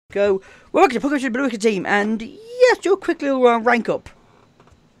Go. Well, welcome to Porygon Z team, and yes, do a quick little rank up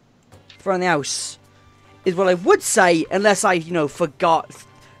for around the house. Is what I would say, unless I, forgot,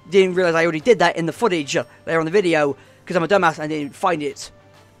 didn't realise I already did that in the footage there on the video, because I'm a dumbass and I didn't find it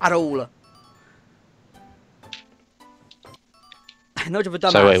at all. No job of a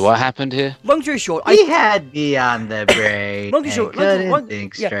dumbass. So wait, what happened here? Long story short, He had me on the brain. long story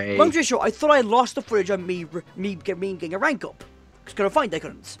short, Straight. long story short, I thought I lost the footage on me getting a rank up. Because couldn't find it, I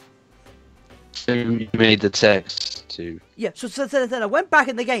couldn't. So you made the text to... Yeah, so then I went back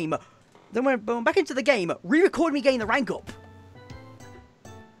in the game. Then went back into the game, re-recorded me getting the rank up.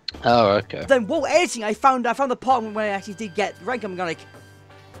 Oh, okay. Then while editing, I found the part where I actually did get the rank up. I'm like,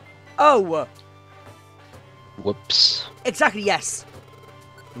 oh. Whoops. Exactly, yes.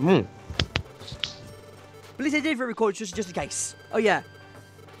 Hmm. But at least I did re-record just in case. Oh yeah.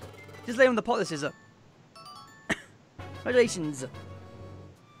 Just lay on the pot, this is. Congratulations.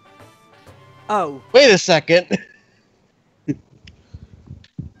 Oh. Wait a second.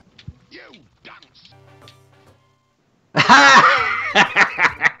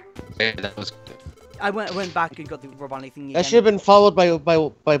 Yeah, that was good. I went back and got the Robotnik thing again. That should have been followed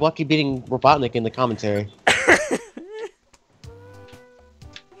by Lucky beating Robotnik in the commentary.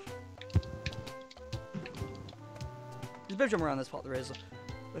 There's a bit of drum around this pot, there is.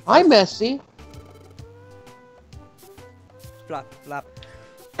 I'm messy. Flap, flap.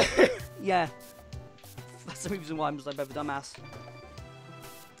 Yeah. That's the reason why I'm just like a bit of a dumbass.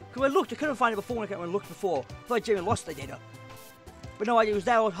 Because I looked, I couldn't find it before when I looked before. I thought Jamie lost the data. But no, it was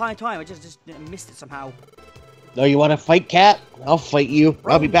there all the time. I just missed it somehow. No, you want to fight, Cat? I'll fight you.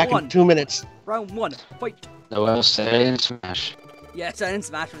 I'll be back one. in 2 minutes. Round 1, fight. No one else said in Smash. Yeah, turn and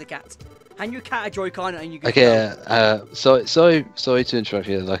smash with the cat. Hand your cat a Joy-Con and you go. Okay, sorry to interrupt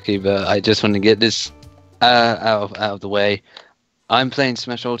you, Lucky, but I just want to get this out of the way. I'm playing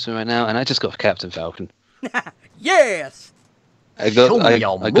Smash Ultimate right now, and I just got Captain Falcon. Yes! I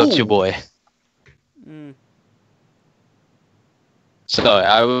got your boy. Mm. Sorry,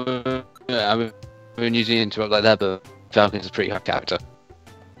 I would usually interrupt like that, but Falcon's a pretty hard character.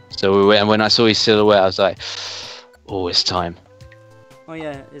 So when I saw his silhouette, I was like, oh, it's time. Oh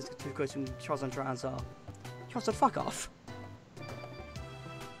yeah, it's two quotes from Charles and Transar. Charles said, fuck off.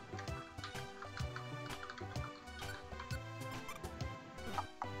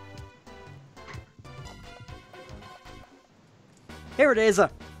 Here it is.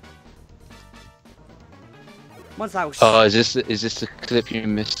 Mon's house. Oh, is this the clip you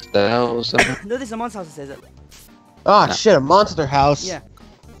missed out or something? No, this is a Mon's house. It says it. Ah, shit, a monster house. Yeah.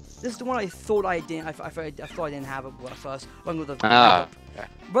 This is the one I thought I didn't. I thought I didn't have it at first, along with the rank Ah. up.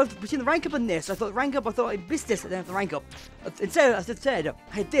 Both between the rank up and this, I thought the rank up. I thought I missed this, and then the rank up. Instead, I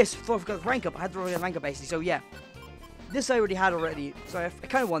had this. Thought I forgot the rank up. I had the rank up basically. So yeah, this I already had already. So I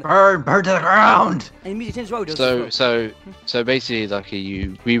kind of want. Burn to the ground. And immediately change road. So basically, like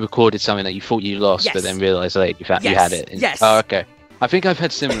you re-recorded something that you thought you lost, Yes. but then realized later you Yes. had it. Yes. Oh, okay. I think I've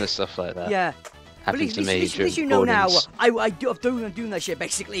had similar stuff like that. Yeah. But Happens to me at during least you know now. recordings. I'm doing that shit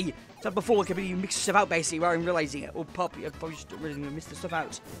basically. So before I could be mixing stuff out basically, where I'm realizing it. Or probably just really miss the stuff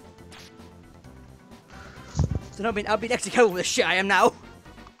out. So I'll be next to kill all this shit I am now.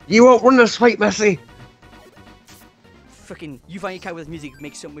 You won't win this fight, Messi. Freaking, you find your cat with music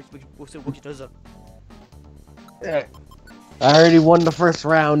makes so much what it does. I already won the first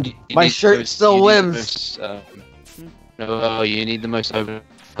round. You My need shirt the most- still you need the lives. most, no, you need the most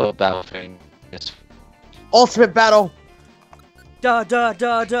overpowered battle thing. Yes. Ultimate battle. Da da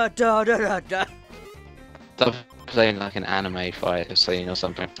da da da da da da. Stop playing like an anime fight scene or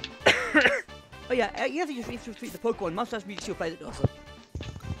something. Oh yeah, you have to just treat the Pokemon. Monster has music to play that also.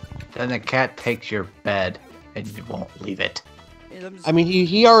 Then the cat takes your bed and you won't leave it. I mean,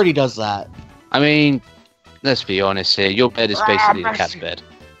 he already does that. I mean, let's be honest here. Your bed is basically the cat's bed.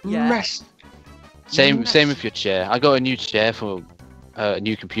 Yeah. Mess. Same with your chair. I got a new chair for a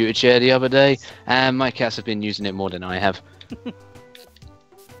new computer chair the other day, and my cats have been using it more than I have.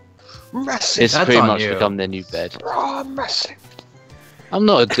 Messy. It's That's pretty on much you. become their new bed. Oh, messy. I'm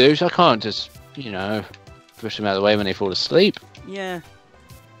not a douche. I can't just, push them out of the way when they fall asleep. Yeah.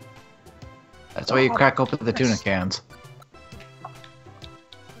 That's why you crack open the tuna cans.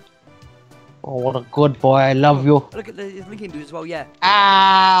 Oh, what a good boy. I love you. Look at the linking dude as well. Yeah.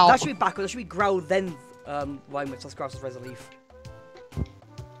 Ow. That should be backwards. That should be growl then. Why much less grass as res leaf. £1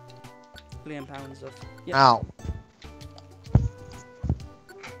 billion of. Yeah. Ow.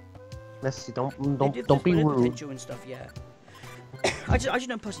 Messi, don't be rude. And stuff, yeah. I just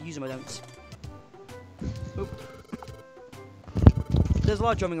don't personally use them. I don't. Oop. There's a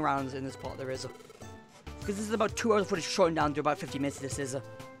lot of drumming around in this part. There is. Because this is about 2 hours of footage shortened down to about 50 minutes. This is.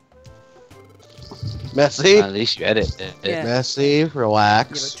 Messy. At least you edit it. Yeah. Messy. Yeah,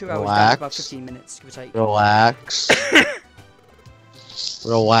 Relax. about 2 hours, Relax. about 15 minutes, give or take. Relax.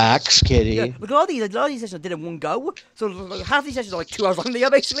 Relax, kitty. Yeah, look, a lot of these sessions I did in one go. So like, half these sessions are like 2 hours long, they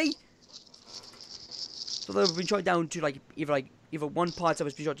are basically. So they've been shot down to like either one part of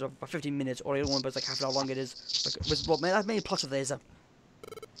it's been shot to about 15 minutes, or the other one, but it's like half an hour long. It is. Like, that's mainly plus of this.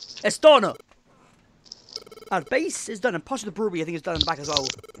 It's done. And base is done, and part of the brewery I think is done in the back as well.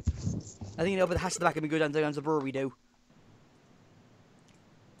 I think over the hatch at the back, and we go down to the brewery do.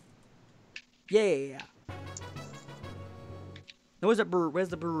 Yeah. Now where's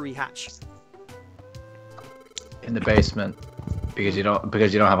the brewery hatch? In the basement, because you don't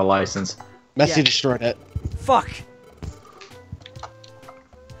have a license. Messy Yeah. destroyed it. Fuck.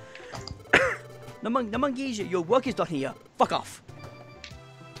 The monkeys, your work is done here. Fuck off.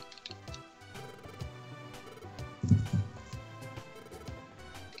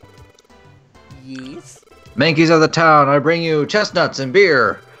 Yes. Mankeys of the town, I bring you chestnuts and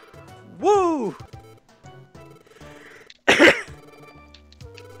beer. Woo!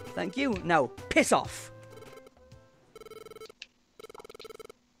 Thank you. Now, piss off.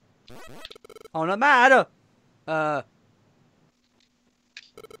 Oh, not mad.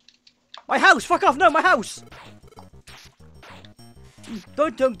 My house! Fuck off! No, my house!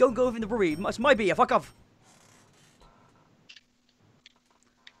 Don't go in the brewery. It's my beer. Fuck off.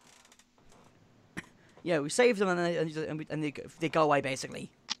 Yeah, we saved them and they go away basically.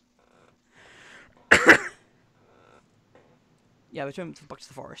 Yeah, we turn them back to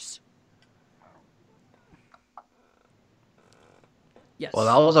the forest. Yes. Well,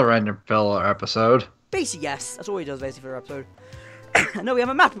 that was a random filler episode. Basically, yes. That's all he does basically for the episode. No, we have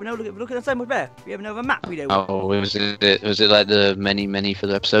a map. We know. Look at the same much better. We have another map. We do. Oh, was it like the many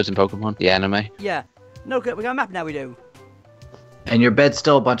further episodes in Pokemon, the anime? Yeah. No, we got a map now. We do. And your bed's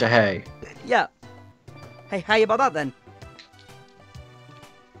still a bunch of hay. Yeah. Hey, how you about that then?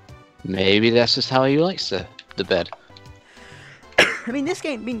 Maybe that's just how he likes the bed. I mean, this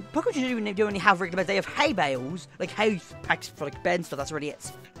game. I mean, Pokemon don't only have regular beds. They have hay bales, like hay packs for like bed and stuff. That's really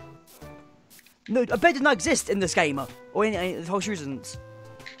it. No, a bed does not exist in this game, or in the whole seasons.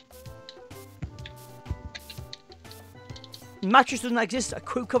 Mattress does not exist. A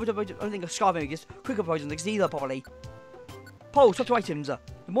crew covered up. I don't think a scarf exists. Crew covered doesn't exist either, probably. Pole, top 2 items. Number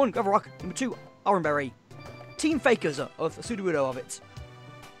 1, Gravel Rock. Number 2, Oranberry. Team Fakers of Sudowoodo of it.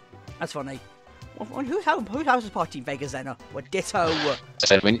 That's funny. Well, whose house is part of Team Fakers then? What Ditto?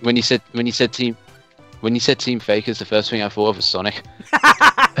 So when you said Team Fakers, the first thing I thought of was Sonic.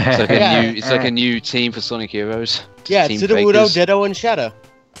 It's like a new team for Sonic Heroes. Yeah, Team Sudowoodo, Fakers. Ditto, and Shadow.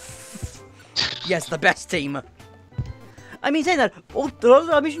 Yes, the best team. I mean, saying that, all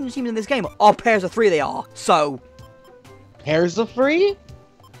the mission teams in this game are pairs of 3 they are, so... Pairs of 3?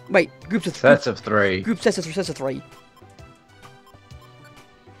 Wait, groups of... Sets of 3. Group sets of 3.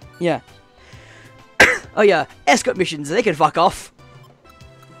 Yeah. Oh yeah, escort missions, they can fuck off.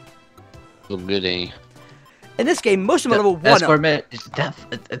 Oh, goody. In this game, most of them are level 1.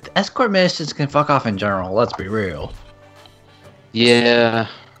 Escort missions can fuck off in general. Let's be real. Yeah,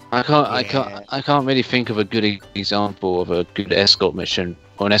 I can't really think of a good example of a good escort mission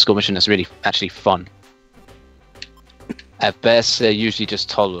or an escort mission that's really actually fun. At best, they're usually just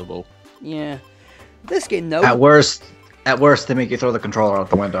tolerable. Yeah. This game, though... At worst, they make you throw the controller out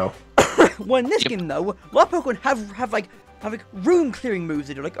the window. Well, in this game, though, a lot of Pokemon have room clearing moves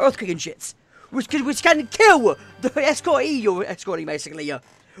they do, like earthquake and shits, which can kill the escortee you're escorting, basically,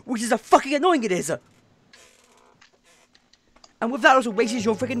 which is a fucking annoying it is. And with that, also raises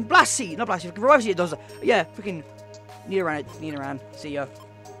your freaking blast seed, not blast seed, revive seed. It does. Yeah, freaking Nidoran. See ya.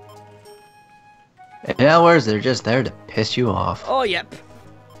 In other words, they're just there to piss you off. Oh yep.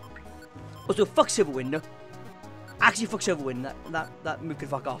 Also, fuck Silverwind. Actually, fuck Silverwind. That move can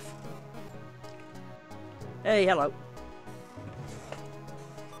fuck off. Hey, hello.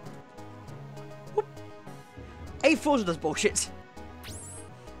 Whoop. 8 floors of this bullshit.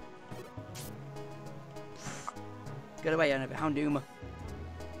 Get away, Houndoom.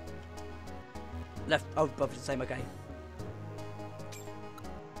 Left, oh, both the same, okay.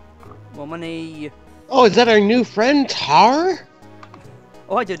 More money. Oh, is that our new friend, Tar?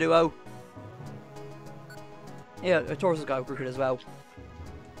 Oh, I do duo. Yeah, Taurus has got a recruit as well.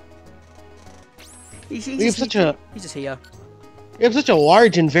 He's just here. We have such a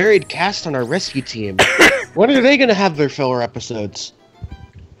large and varied cast on our rescue team. When are they gonna have their filler episodes?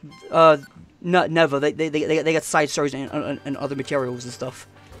 Never. They get side stories and other materials and stuff.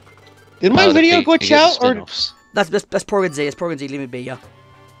 Did my video glitch out, or that's Porygon Z. It's Porygon Z. Leave me be, yeah.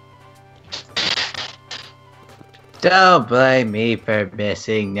 Don't blame me for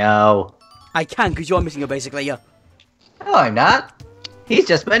missing. No. I can, because you're missing her, basically, yeah. No, I'm not. He's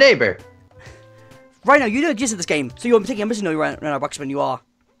just my neighbor. Right now, you don't exist in this game, so you're taking a missing no right now, Buxman, you are.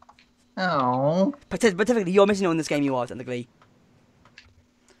 Oh. But technically, you're missing no in this game, you are, technically.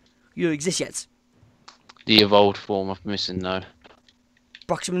 You don't exist yet. The evolved form of missing no.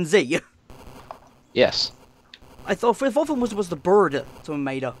 Buxman Z. Yes. I thought the fourth one was the bird someone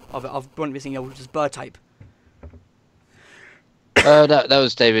made of one missing no, which is bird type. That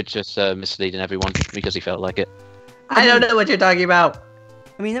was David just misleading everyone because he felt like it. I don't know what you're talking about.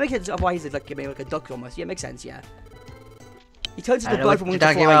 I mean, that makes sense of why he's like maybe like a duck almost. Yeah, it makes sense, yeah. He turns I into know the bird what from you're when to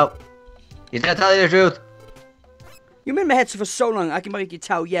talking fly. about. You're not telling the truth. You made my head for so long, I can make you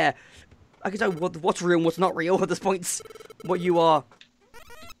tell, yeah. I can tell what's real and what's not real at this point. What you are.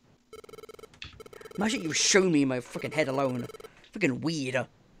 Imagine you show me my fucking head alone. Fucking weird.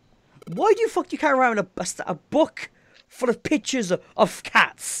 Why do you carry around a book full of pictures of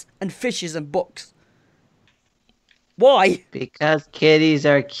cats and fishes and books? Why? Because kitties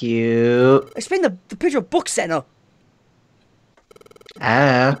are cute. Explain the picture of book center.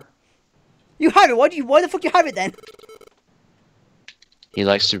 Ah. You have it. Why the fuck you have it then? He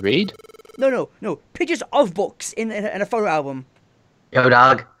likes to read. No. Pictures of books in a photo album. Yo,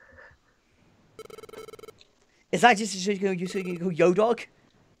 dog. Is that just so you can go yo dog?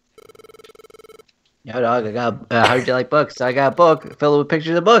 Yo, dog, I got. How do you like books? I got a book filled with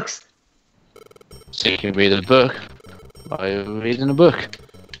pictures of books. So you can read a book by reading a book.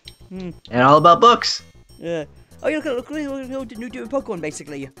 And all about books. Yeah. Oh, yeah, look new doing Pokemon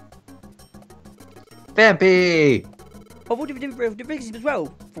basically. Vampy. Oh, what different as well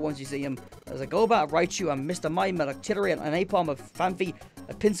for once you see him. There's a Golbat, a Raichu, a Mr. Mime, an Artillery, an Napalm, a Fanfi,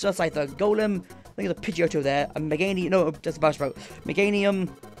 a Pinsir, like the Golem. I think there's a Pidgeotto there, a Meganium. No, that's a Bashrout. Meganium,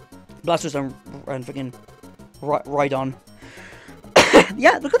 Blastoise, and freaking Rhydon.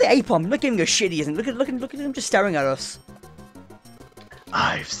 Yeah, look at the Apom. Look at him go shitty, isn't it? Look at him just staring at us.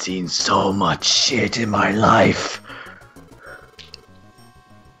 I've seen so much shit in my life.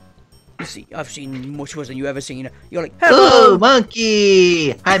 You see, I've seen much worse than you ever seen. You're like, Hello, hello,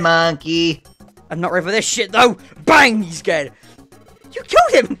 monkey. Hi, monkey. I'm not ready for this shit though. Bang! He's dead. You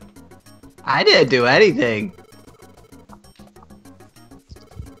killed him. I didn't do anything.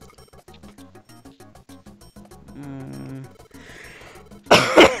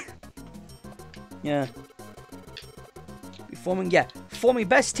 Yeah. Forming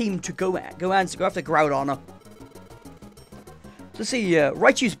best team to go after Groudon. So see,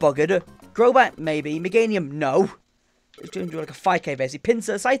 Raichu's buggered. Crobat, maybe. Meganium, no. It's going to do like a 5k basically.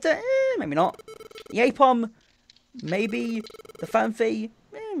 Pinsir, Scyther, maybe not. The Apom, maybe. The Fanfi,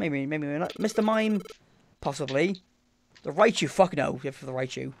 maybe not. Mr. Mime, possibly. The Raichu, fuck no, for the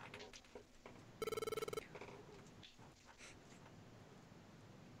Raichu.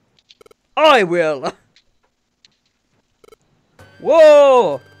 I will!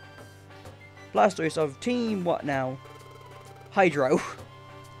 Whoa! Blastoise of Team, what now? Hydro.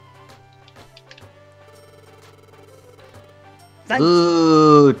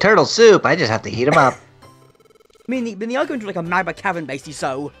 Ooh, turtle soup. I just have to heat them up. I mean, they are going to like a magma cavern basically,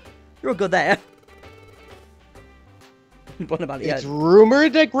 so you're good there. What about it? It's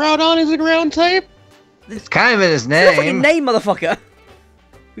rumored that Groudon is a ground type? It's kind of in his It's your fucking name. name, motherfucker!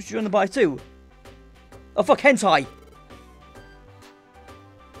 Who's you on the buy too? Oh fuck, hentai!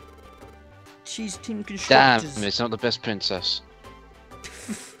 She's Team Damn, Constructors. it's not the best princess.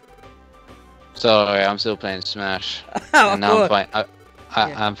 Sorry, I'm still playing Smash. Oh, And now God.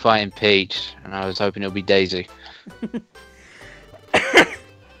 I'm fighting Peach, and I was hoping it'll be Daisy.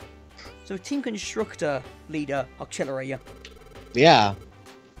 So Team Constructor leader, Auxiliary. Yeah.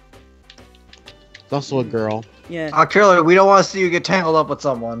 It's also a girl. Yeah, October, we don't want to see you get tangled up with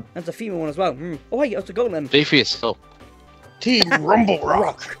someone. that's a female one as well. Oh wait, that's a golem. Be for yourself. Team Rumble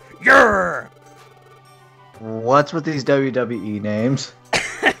Rock. Yeah! What's with these WWE names?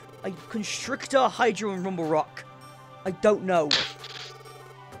 A Constrictor, Hydro, and Rumble Rock. I don't know.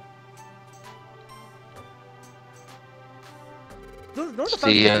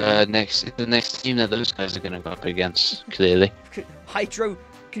 The next team that those guys are gonna go up against, clearly. Hydro,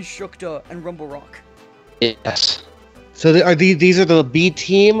 Constructor, and Rumble Rock. Yes. So these are the B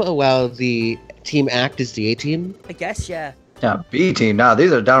team, while the Team Act is the A team? I guess, yeah. Yeah, B team. Nah,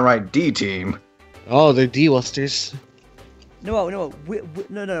 these are downright D team. Oh, they're D-Wusters. No.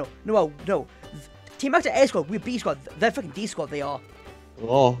 Team Actor A squad, we're B squad. They're fucking D squad, they are.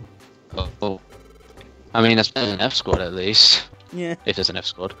 Oh. Oh. I mean, that's better than F squad at least. Yeah, If there's an F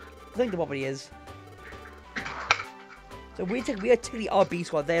squad. I think the probably is. So we are technically our B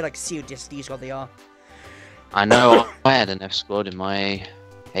squad, they're like C or D squad, they are. I know I had an F squad in my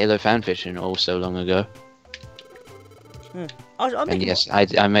Halo fanfiction all so long ago. I'm And thinking, yes,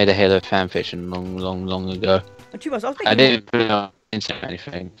 I made a Halo fanfiction long ago. to be honest, I was I thinking, didn't put it on internet or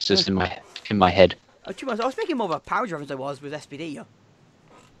anything. It's just in my head. to be honest, I was thinking more of a Power Rangers reference I was with SPD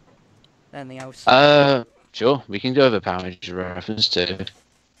than anything else. Sure, we can go over Power Rangers reference too.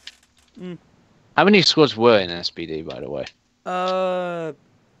 Mm. How many squads were in SPD, by the way? I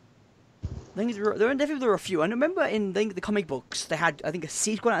think there were a few. I remember in the comic books they had, I think, a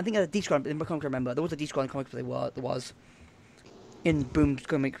C squad. I think a D squad. But I can't remember. There was a D squad in comic books. There was in Boom's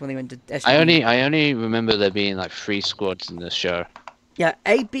comic when they went to SPD. I only remember there being like 3 squads in the show. Yeah,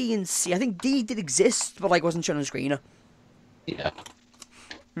 A, B, and C. I think D did exist, but like wasn't shown on the screen. Yeah.